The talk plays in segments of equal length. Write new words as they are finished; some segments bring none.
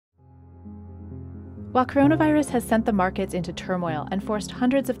While coronavirus has sent the markets into turmoil and forced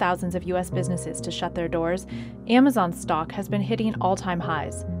hundreds of thousands of U.S. businesses to shut their doors, Amazon's stock has been hitting all-time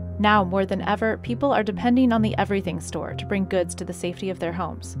highs. Now, more than ever, people are depending on the Everything Store to bring goods to the safety of their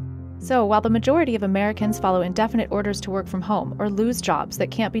homes. So, while the majority of Americans follow indefinite orders to work from home or lose jobs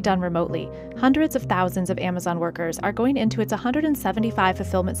that can't be done remotely, hundreds of thousands of Amazon workers are going into its 175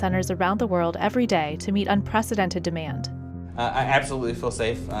 fulfillment centers around the world every day to meet unprecedented demand. I absolutely feel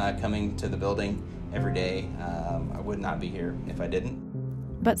safe coming to the building every day. I would not be here if I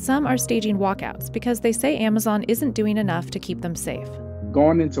didn't. But some are staging walkouts because they say Amazon isn't doing enough to keep them safe.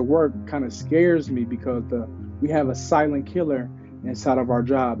 Going into work kind of scares me because we have a silent killer inside of our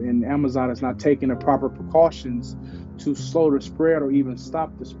job, and Amazon is not taking the proper precautions to slow the spread or even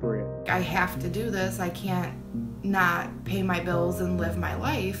stop the spread. I have to do this. I can't not pay my bills and live my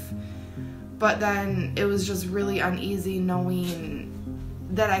life. But then it was just really uneasy knowing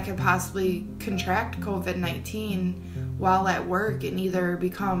that I could possibly contract COVID-19 while at work and either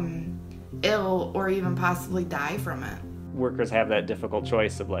become ill or even possibly die from it. Workers have that difficult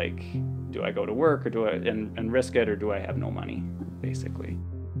choice of like, do I go to work or do I and risk it, or do I have no money, basically.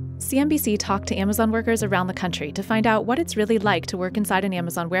 CNBC talked to Amazon workers around the country to find out what it's really like to work inside an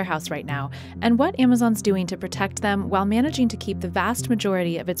Amazon warehouse right now, and what Amazon's doing to protect them while managing to keep the vast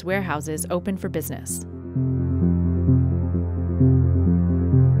majority of its warehouses open for business.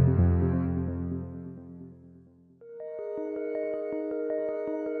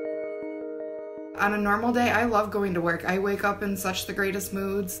 On a normal day, I love going to work. I wake up in such the greatest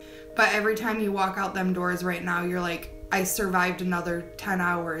moods, but every time you walk out them doors right now, you're like, I survived another 10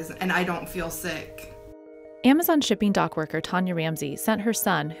 hours and I don't feel sick. Amazon shipping dock worker Tanya Ramsey sent her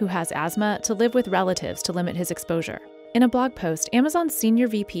son, who has asthma, to live with relatives to limit his exposure. In a blog post, Amazon's senior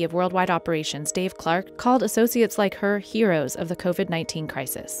VP of Worldwide Operations, Dave Clark, called associates like her heroes of the COVID-19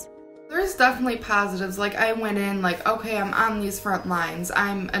 crisis. There's definitely positives. Like, I went in like, okay, I'm on these front lines.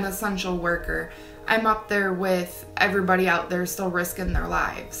 I'm an essential worker. I'm up there with everybody out there still risking their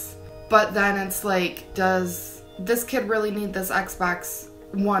lives. But then it's like, does this kid really need this Xbox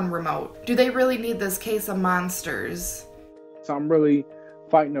One remote? Do they really need this case of Monsters? So I'm really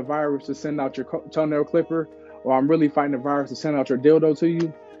fighting a virus to send out your toenail clipper, or I'm really fighting a virus to send out your dildo to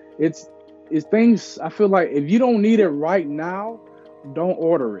you. It's things, I feel like if you don't need it right now, don't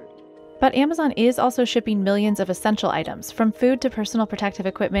order it. But Amazon is also shipping millions of essential items, from food to personal protective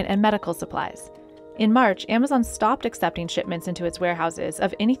equipment and medical supplies. In March, Amazon stopped accepting shipments into its warehouses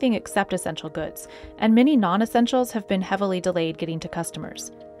of anything except essential goods, and many non-essentials have been heavily delayed getting to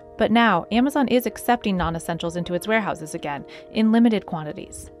customers. But now, Amazon is accepting non-essentials into its warehouses again, in limited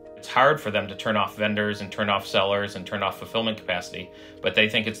quantities. It's hard for them to turn off vendors and turn off sellers and turn off fulfillment capacity, but they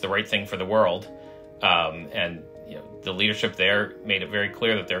think it's the right thing for the world. And the leadership there made it very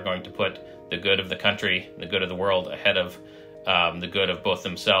clear that they're going to put the good of the country, the good of the world, ahead of the good of both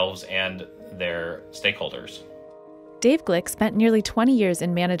themselves and their stakeholders. Dave Glick spent nearly 20 years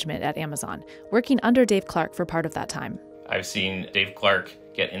in management at Amazon, working under Dave Clark for part of that time. I've seen Dave Clark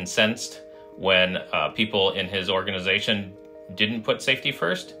get incensed when people in his organization didn't put safety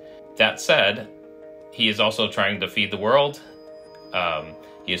first. That said, he is also trying to feed the world.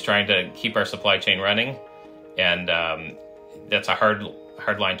 He is trying to keep our supply chain running, and that's a hard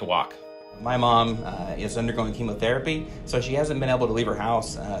line to walk. My mom is undergoing chemotherapy, so she hasn't been able to leave her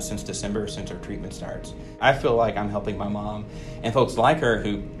house since December, since her treatment starts. I feel like I'm helping my mom and folks like her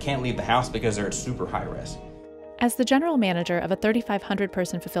who can't leave the house because they're at super high risk. As the general manager of a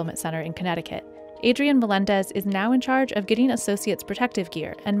 3,500-person fulfillment center in Connecticut, Adrian Melendez is now in charge of getting associates protective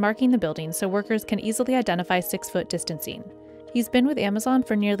gear and marking the building so workers can easily identify 6-foot distancing. He's been with Amazon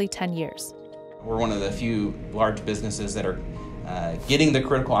for nearly 10 years. We're one of the few large businesses that are getting the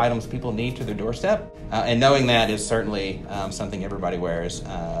critical items people need to their doorstep. And knowing that is certainly something everybody wears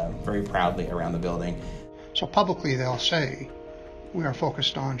very proudly around the building. So publicly they'll say, we are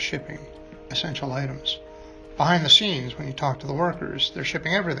focused on shipping essential items. Behind the scenes, when you talk to the workers, they're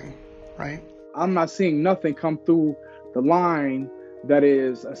shipping everything, right? I'm not seeing nothing come through the line that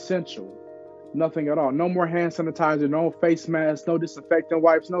is essential. Nothing at all. No more hand sanitizer, no face masks, no disinfectant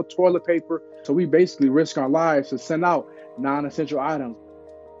wipes, no toilet paper. So we basically risk our lives to send out non-essential items.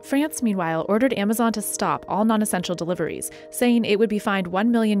 France, meanwhile, ordered Amazon to stop all non-essential deliveries, saying it would be fined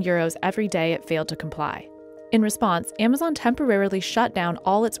 1 million euros every day it failed to comply. In response, Amazon temporarily shut down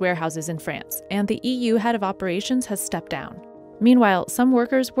all its warehouses in France, and the EU head of operations has stepped down. Meanwhile, some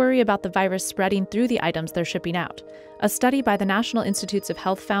workers worry about the virus spreading through the items they're shipping out. A study by the National Institutes of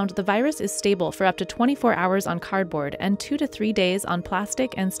Health found the virus is stable for up to 24 hours on cardboard and 2 to 3 days on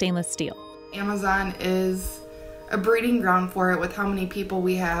plastic and stainless steel. Amazon is a breeding ground for it with how many people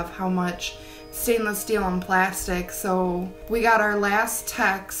we have, how much stainless steel and plastic. So we got our last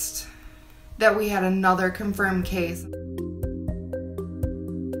text that we had another confirmed case.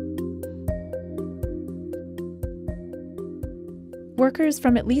 Workers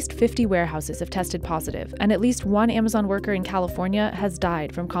from at least 50 warehouses have tested positive, and at least one Amazon worker in California has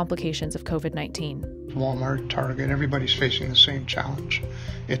died from complications of COVID-19. Walmart, Target, everybody's facing the same challenge.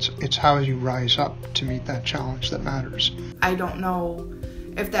 It's how you rise up to meet that challenge that matters. I don't know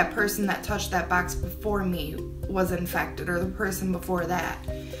if that person that touched that box before me was infected or the person before that.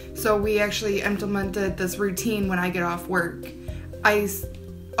 So we actually implemented this routine when I get off work.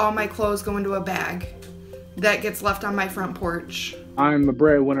 All my clothes go into a bag that gets left on my front porch. I'm the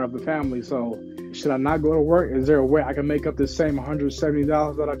breadwinner of the family, so should I not go to work? Is there a way I can make up this same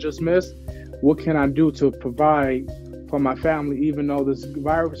 $170 that I just missed? What can I do to provide for my family even though this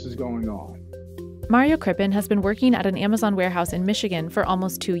virus is going on? Mario Crippen has been working at an Amazon warehouse in Michigan for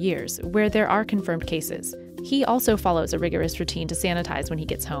almost 2 years, where there are confirmed cases. He also follows a rigorous routine to sanitize when he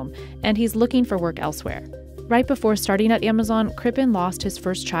gets home, and he's looking for work elsewhere. Right before starting at Amazon, Crippen lost his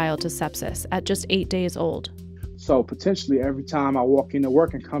first child to sepsis at just 8 days old. So potentially every time I walk into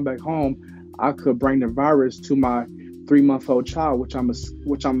work and come back home, I could bring the virus to my 3-month-old child,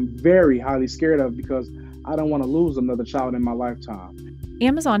 which I'm very highly scared of because I don't want to lose another child in my lifetime.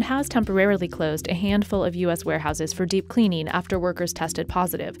 Amazon has temporarily closed a handful of U.S. warehouses for deep cleaning after workers tested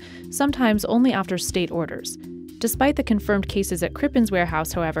positive, sometimes only after state orders. Despite the confirmed cases at Crippen's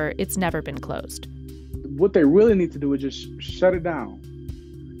warehouse, however, it's never been closed. What they really need to do is just shut it down,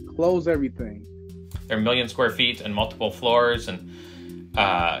 close everything. There are 1 million square feet and multiple floors, and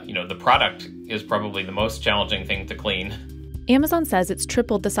the product is probably the most challenging thing to clean. Amazon says it's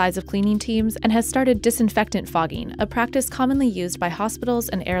tripled the size of cleaning teams and has started disinfectant fogging, a practice commonly used by hospitals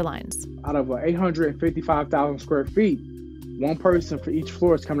and airlines. Out of 855,000 square feet, one person for each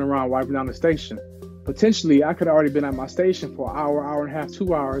floor is coming around wiping down the station. Potentially, I could have already been at my station for an hour, hour and a half,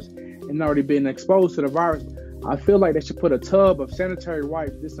 2 hours, and already been exposed to the virus. I feel like they should put a tub of sanitary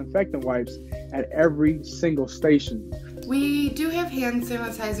wipes, disinfectant wipes, at every single station. We do have hand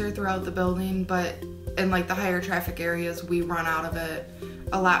sanitizer throughout the building, but in the higher traffic areas, we run out of it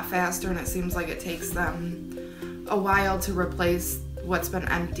a lot faster, and it seems like it takes them a while to replace what's been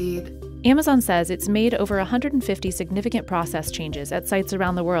emptied. Amazon says it's made over 150 significant process changes at sites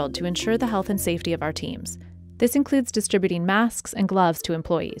around the world to ensure the health and safety of our teams. This includes distributing masks and gloves to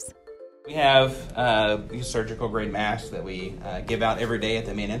employees. We have these surgical grade masks that we give out every day at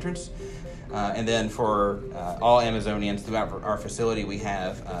the main entrance. And then for all Amazonians throughout our facility, we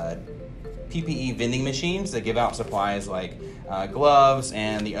have PPE vending machines that give out supplies like gloves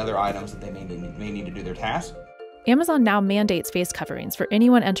and the other items that they may need to do their task. Amazon now mandates face coverings for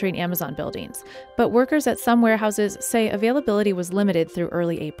anyone entering Amazon buildings, but workers at some warehouses say availability was limited through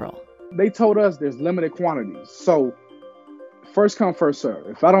early April. They told us there's limited quantities, so first come, first serve.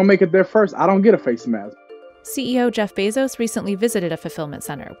 If I don't make it there first, I don't get a face mask. CEO Jeff Bezos recently visited a fulfillment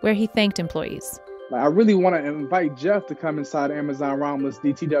center where he thanked employees. I really want to invite Jeff to come inside Amazon Romulus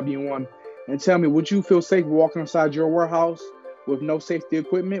DTW1 and tell me, would you feel safe walking inside your warehouse with no safety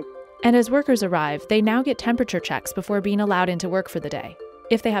equipment? And as workers arrive, they now get temperature checks before being allowed into work for the day.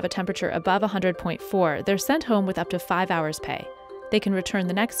 If they have a temperature above 100.4, they're sent home with up to 5 hours pay. They can return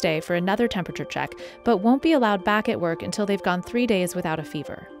the next day for another temperature check, but won't be allowed back at work until they've gone 3 days without a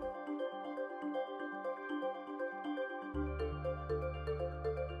fever.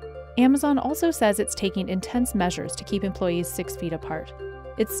 Amazon also says it's taking intense measures to keep employees 6 feet apart.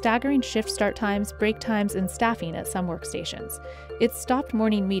 It's staggering shift start times, break times, and staffing at some workstations. It's stopped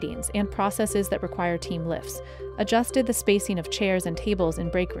morning meetings and processes that require team lifts, adjusted the spacing of chairs and tables in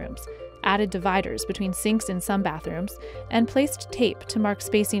break rooms, added dividers between sinks in some bathrooms, and placed tape to mark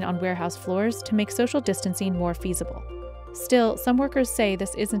spacing on warehouse floors to make social distancing more feasible. Still, some workers say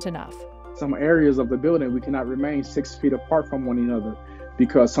this isn't enough. Some areas of the building, we cannot remain 6 feet apart from one another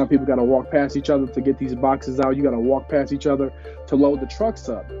because some people got to walk past each other to get these boxes out. You got to walk past each other to load the trucks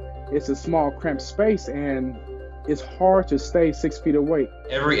up. It's a small, cramped space, and it's hard to stay 6 feet away.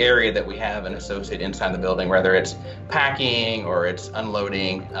 Every area that we have an associate inside the building, whether it's packing or it's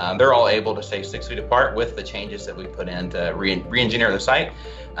unloading, they're all able to stay 6 feet apart with the changes that we put in to re-engineer the site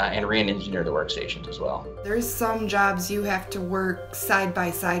and re-engineer the workstations as well. There's some jobs you have to work side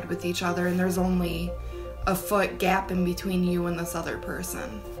by side with each other, and there's only a foot gap in between you and this other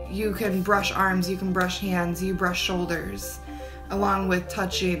person. You can brush arms, you can brush hands, you brush shoulders, along with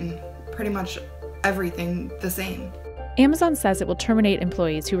touching pretty much everything the same. Amazon says it will terminate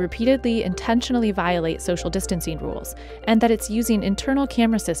employees who repeatedly intentionally violate social distancing rules, and that it's using internal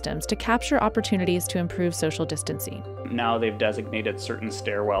camera systems to capture opportunities to improve social distancing. Now they've designated certain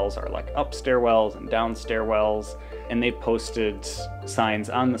stairwells are like up stairwells and down stairwells, and they've posted signs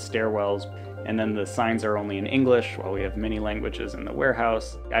on the stairwells, and then the signs are only in English while we have many languages in the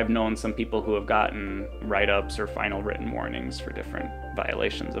warehouse. I've known some people who have gotten write-ups or final written warnings for different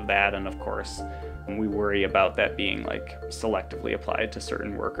violations of that, and of course, we worry about that being selectively applied to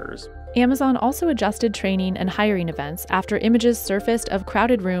certain workers. Amazon also adjusted training and hiring events after images surfaced of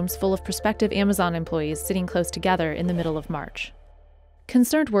crowded rooms full of prospective Amazon employees sitting close together in the middle of March.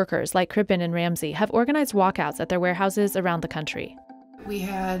 Concerned workers like Crippen and Ramsey have organized walkouts at their warehouses around the country. We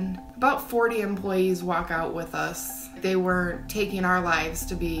had about 40 employees walk out with us. They weren't taking our lives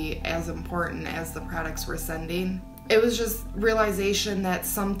to be as important as the products we're sending. It was just realization that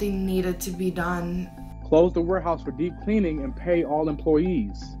something needed to be done. Close the warehouse for deep cleaning and pay all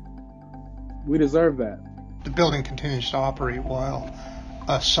employees. We deserve that. The building continues to operate while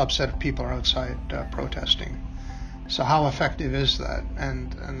a subset of people are outside protesting. So how effective is that?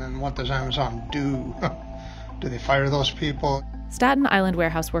 And then what does Amazon do? Do they fire those people? Staten Island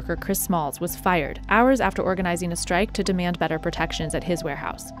warehouse worker Chris Smalls was fired hours after organizing a strike to demand better protections at his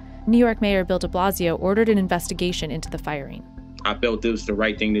warehouse. New York Mayor Bill de Blasio ordered an investigation into the firing. I felt it was the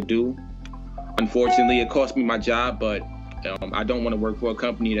right thing to do. Unfortunately, it cost me my job, but I don't want to work for a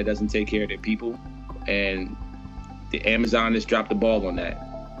company that doesn't take care of their people. And the Amazon has dropped the ball on that.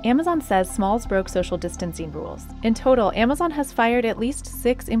 Amazon says Smalls broke social distancing rules. In total, Amazon has fired at least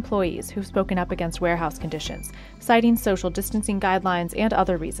 6 employees who've spoken up against warehouse conditions, citing social distancing guidelines and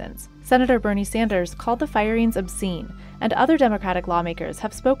other reasons. Senator Bernie Sanders called the firings obscene, and other Democratic lawmakers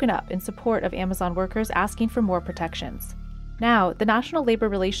have spoken up in support of Amazon workers asking for more protections. Now, the National Labor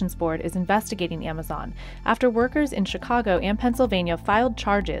Relations Board is investigating Amazon after workers in Chicago and Pennsylvania filed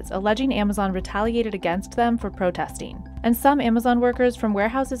charges alleging Amazon retaliated against them for protesting. And some Amazon workers from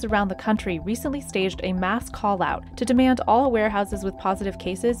warehouses around the country recently staged a mass call-out to demand all warehouses with positive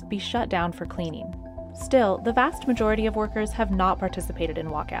cases be shut down for cleaning. Still, the vast majority of workers have not participated in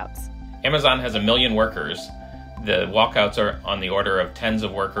walkouts. Amazon has 1 million workers. The walkouts are on the order of tens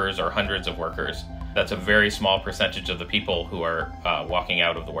of workers or hundreds of workers. That's a very small percentage of the people who are walking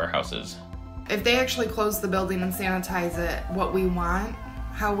out of the warehouses. If they actually close the building and sanitize it what we want,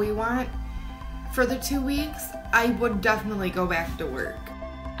 how we want, for the 2 weeks, I would definitely go back to work.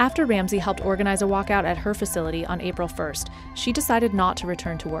 After Ramsey helped organize a walkout at her facility on April 1st, she decided not to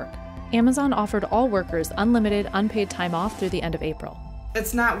return to work. Amazon offered all workers unlimited, unpaid time off through the end of April.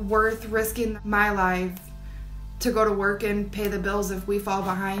 It's not worth risking my life to go to work and pay the bills. If we fall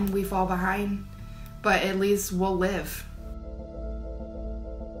behind, we fall behind. But at least we'll live.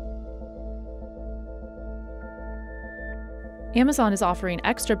 Amazon is offering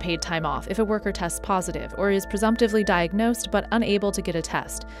extra paid time off if a worker tests positive or is presumptively diagnosed but unable to get a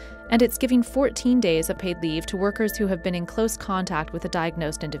test. And it's giving 14 days of paid leave to workers who have been in close contact with a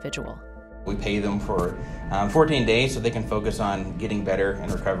diagnosed individual. We pay them for 14 days so they can focus on getting better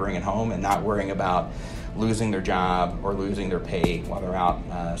and recovering at home and not worrying about losing their job or losing their pay while they're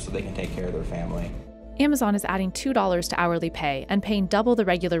out so they can take care of their family. Amazon is adding $2 to hourly pay and paying double the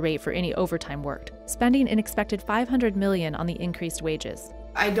regular rate for any overtime worked, spending an expected $500 million on the increased wages.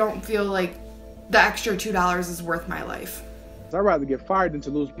 I don't feel like the extra $2 is worth my life. I'd rather get fired than to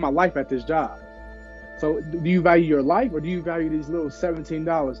lose my life at this job. So do you value your life or do you value these little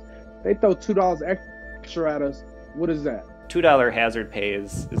 $17? They throw $2 extra at us. What is that? $2 hazard pay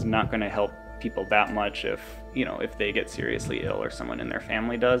is not going to help people that much if they get seriously ill or someone in their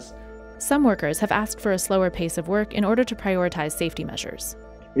family does. Some workers have asked for a slower pace of work in order to prioritize safety measures.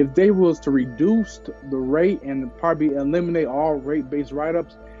 If they was to reduce the rate and probably eliminate all rate-based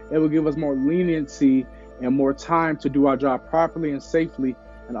write-ups, it would give us more leniency and more time to do our job properly and safely,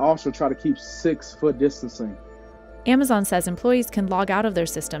 and also try to keep 6-foot distancing. Amazon says employees can log out of their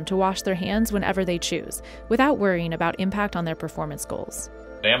system to wash their hands whenever they choose, without worrying about impact on their performance goals.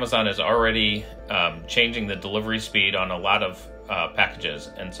 Amazon is already changing the delivery speed on a lot of packages,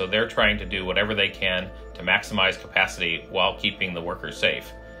 and so they're trying to do whatever they can to maximize capacity while keeping the workers safe.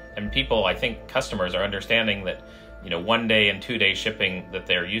 And people, I think customers are understanding that 1 day and 2 day shipping that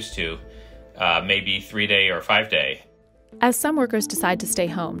they're used to may be 3 day or 5 day. As some workers decide to stay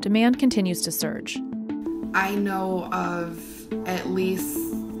home, demand continues to surge. I know of at least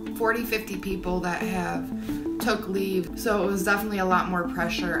 40-50 people that have took leave, so it was definitely a lot more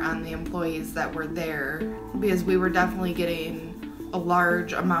pressure on the employees that were there because we were definitely getting a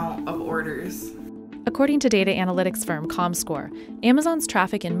large amount of orders. According to data analytics firm Comscore, Amazon's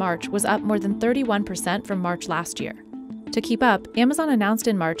traffic in March was up more than 31% from March last year. To keep up, Amazon announced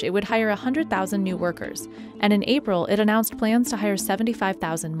in March it would hire 100,000 new workers, and in April it announced plans to hire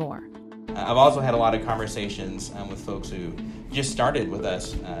 75,000 more. I've also had a lot of conversations with folks who just started with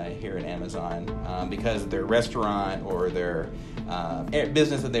us here at Amazon because their restaurant or their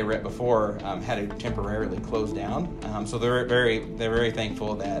business that they were at before had to temporarily close down. So they're very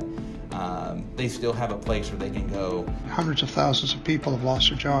thankful that they still have a place where they can go. Hundreds of thousands of people have lost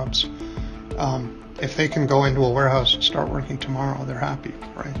their jobs. If they can go into a warehouse and start working tomorrow, they're happy,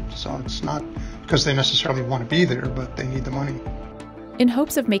 right? So it's not because they necessarily want to be there, but they need the money. In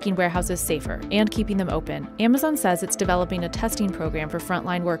hopes of making warehouses safer and keeping them open, Amazon says it's developing a testing program for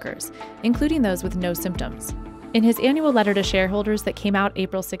frontline workers, including those with no symptoms. In his annual letter to shareholders that came out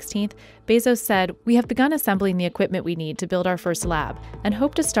April 16th, Bezos said, "We have begun assembling the equipment we need to build our first lab and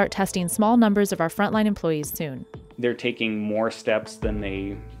hope to start testing small numbers of our frontline employees soon." They're taking more steps than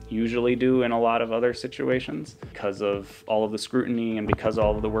they usually do in a lot of other situations because of all of the scrutiny and because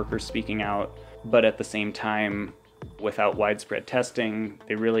all of the workers speaking out. But at the same time, without widespread testing,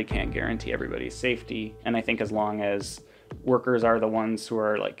 they really can't guarantee everybody's safety. And I think as long as workers are the ones who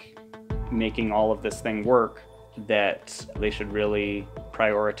are making all of this thing work, that they should really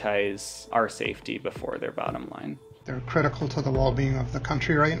prioritize our safety before their bottom line. They're critical to the well-being of the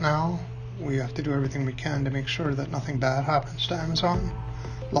country right now. We have to do everything we can to make sure that nothing bad happens to Amazon.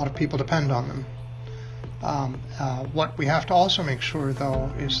 A lot of people depend on them. What we have to also make sure,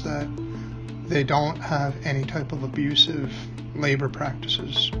 though, is that they don't have any type of abusive labor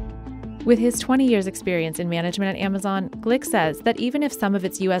practices. With his 20 years experience in management at Amazon, Glick says that even if some of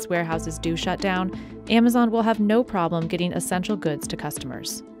its U.S. warehouses do shut down, Amazon will have no problem getting essential goods to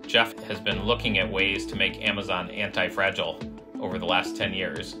customers. Jeff has been looking at ways to make Amazon anti-fragile over the last 10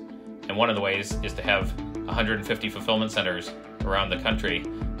 years. And one of the ways is to have 150 fulfillment centers around the country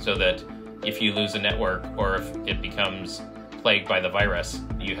so that if you lose a network or if it becomes plagued by the virus,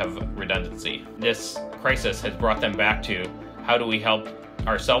 you have redundancy. This crisis has brought them back to how do we help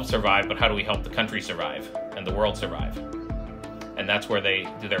ourselves survive, but how do we help the country survive and the world survive? And that's where they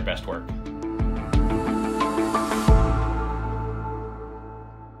do their best work.